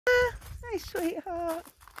Hi, sweetheart.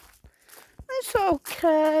 It's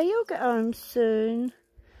okay. You'll get home soon.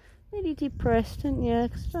 Really depressed, aren't you?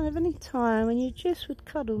 Because I don't have any time and you just would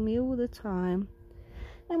cuddle me all the time.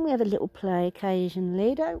 And we have a little play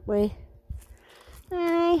occasionally, don't we?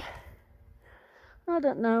 Hey. I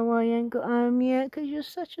don't know why you ain't got home yet, because you're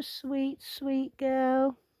such a sweet, sweet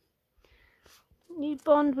girl. You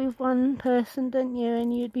bond with one person, don't you?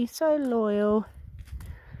 And you'd be so loyal.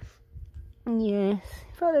 Yes.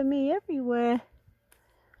 Follow me everywhere.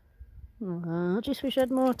 Oh, I just wish I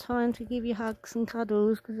had more time to give you hugs and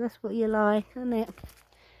cuddles, because that's what you like, isn't it?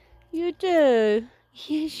 You do.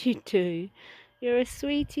 Yes, you do. You're a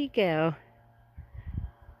sweetie girl.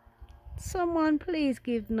 Someone please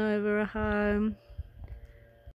give Nova a home.